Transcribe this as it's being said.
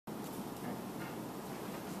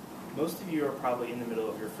Most of you are probably in the middle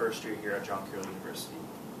of your first year here at John Carroll University.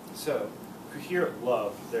 So, who here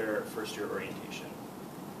love their first year orientation?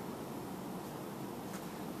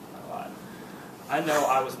 Not a lot. I know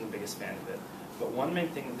I wasn't the biggest fan of it, but one main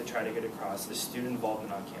thing that they try to get across is student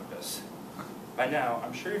involvement on campus. By now,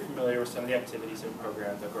 I'm sure you're familiar with some of the activities and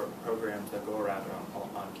programs that go around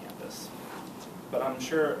on campus. But I'm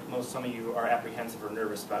sure some of you are apprehensive or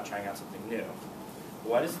nervous about trying out something new.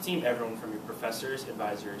 Why does the team everyone from your professors,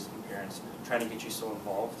 advisors, and parents trying to get you so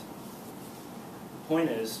involved? The point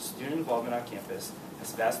is, student involvement on campus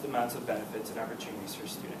has vast amounts of benefits and opportunities for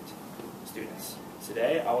students.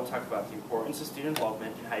 Today, I will talk about the importance of student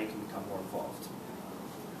involvement and how you can become more involved.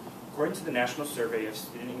 According to the National Survey of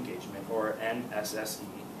Student Engagement, or NSSE,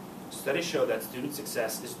 studies show that student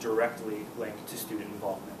success is directly linked to student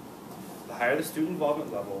involvement. The higher the student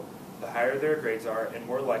involvement level, the higher their grades are and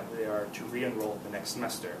more likely they are to re-enroll the next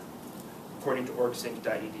semester, according to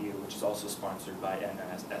orgsync.edu, which is also sponsored by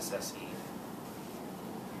NSSE.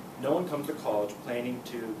 No one comes to college planning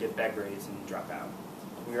to get bad grades and drop out.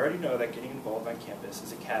 We already know that getting involved on campus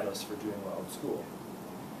is a catalyst for doing well in school.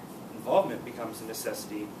 Involvement becomes a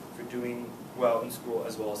necessity for doing well in school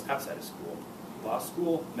as well as outside of school. Law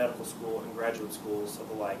school, medical school, and graduate schools of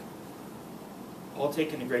the like all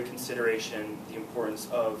take into great consideration the importance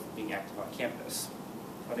of being active on campus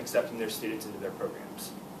when accepting their students into their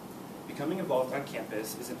programs. Becoming involved on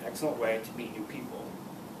campus is an excellent way to meet new people.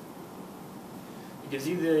 It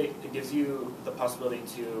gives you the possibility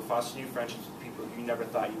to foster new friendships with people you never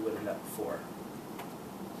thought you would have met before.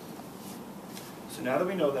 So now that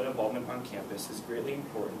we know that involvement on campus is greatly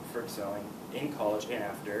important for excelling in college and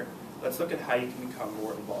after, let's look at how you can become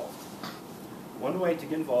more involved. One way to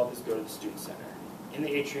get involved is go to the Student Center. In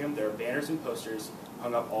the atrium, there are banners and posters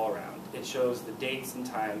hung up all around. It shows the dates and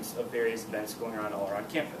times of various events going on all around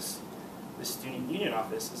campus. The Student Union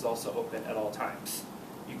office is also open at all times.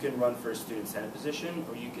 You can run for a Student Senate position,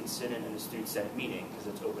 or you can sit in a Student Senate meeting, because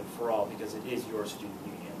it's open for all, because it is your student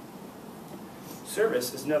union.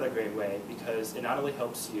 Service is another great way, because it not only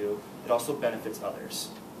helps you, it also benefits others.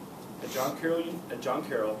 At John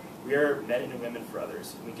Carroll, we are men and women for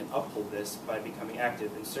others, and we can uphold this by becoming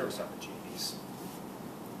active in service opportunities.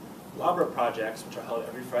 Labra projects, which are held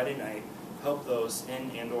every Friday night, help those in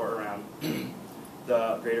and or around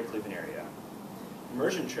the greater Cleveland area.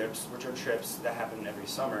 Immersion trips, which are trips that happen every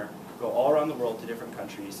summer, go all around the world to different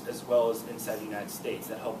countries, as well as inside the United States,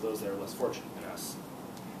 that help those that are less fortunate than us.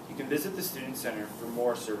 You can visit the Student Center for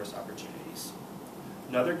more service opportunities.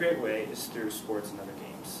 Another great way is through sports and other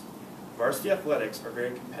games. Varsity athletics are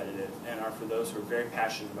very competitive and are for those who are very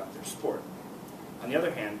passionate about their sport. On the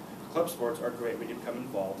other hand, club sports are a great way to become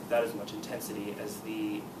involved without as much intensity as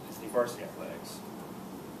the varsity athletics.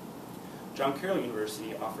 John Carroll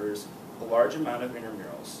University offers a large amount of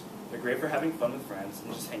intramurals. They're great for having fun with friends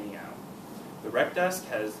and just hanging out. The rec desk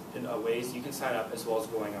has ways you can sign up as well as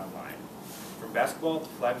going online. From basketball to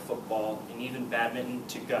flag football and even badminton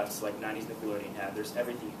to guts like 90s Nickelodeon had, there's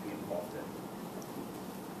everything you can get involved in.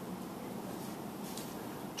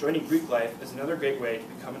 Joining Greek life is another great way to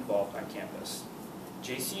become involved on campus.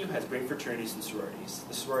 JCU has great fraternities and sororities.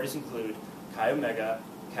 The sororities include Chi Omega,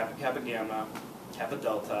 Kappa Kappa Gamma, Kappa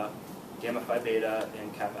Delta, Gamma Phi Beta,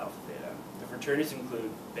 and Kappa Alpha Beta. The fraternities include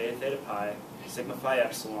Beta Theta Pi, Sigma Phi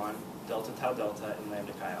Epsilon, Delta Tau Delta, and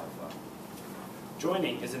Lambda Chi Alpha.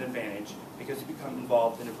 Joining is an advantage because you become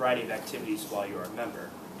involved in a variety of activities while you are a member,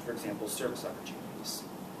 for example, service opportunities.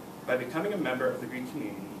 By becoming a member of the Greek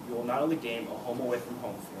community, you will not only gain a home away from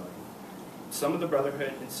home feeling. Some of the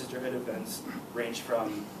brotherhood and sisterhood events range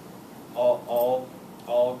from all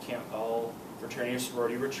fraternity or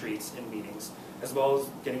sorority retreats and meetings, as well as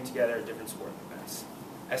getting together at different sporting events,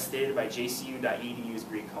 as stated by jcu.edu's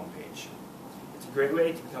Greek homepage. It's a great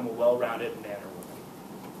way to become a well-rounded man or woman.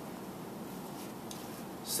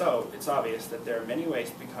 So, it's obvious that there are many ways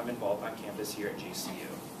to become involved on campus here at JCU.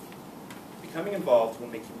 Becoming involved will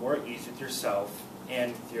make you more at ease with yourself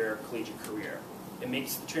and with your collegiate career. It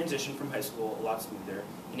makes the transition from high school a lot smoother,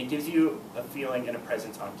 and it gives you a feeling and a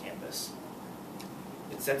presence on campus.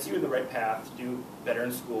 It sets you in the right path to do better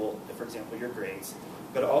in school, for example, your grades,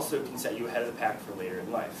 but it also can set you ahead of the pack for later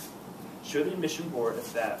in life. Show the admission board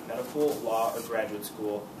of that medical, law, or graduate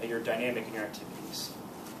school that you're dynamic in your activities.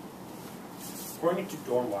 According to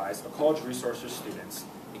DormWise, a college resource for students,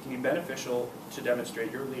 it can be beneficial to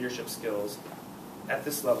demonstrate your leadership skills at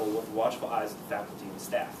this level with watchful eyes of the faculty and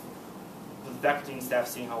staff. With the faculty and staff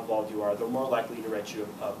seeing how involved you are, they're more likely to write you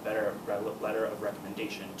a better letter of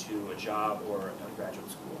recommendation to a job or a graduate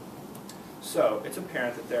school. So, it's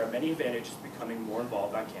apparent that there are many advantages to becoming more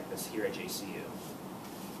involved on campus here at JCU.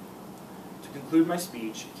 To conclude my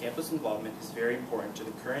speech, campus involvement is very important to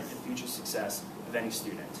the current and future success of any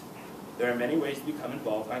student. There are many ways to become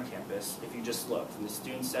involved on campus if you just look, from the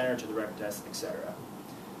student center to the rec desk, etc.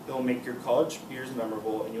 It will make your college years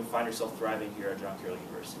memorable and you'll find yourself thriving here at John Carroll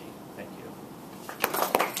University. Thank you.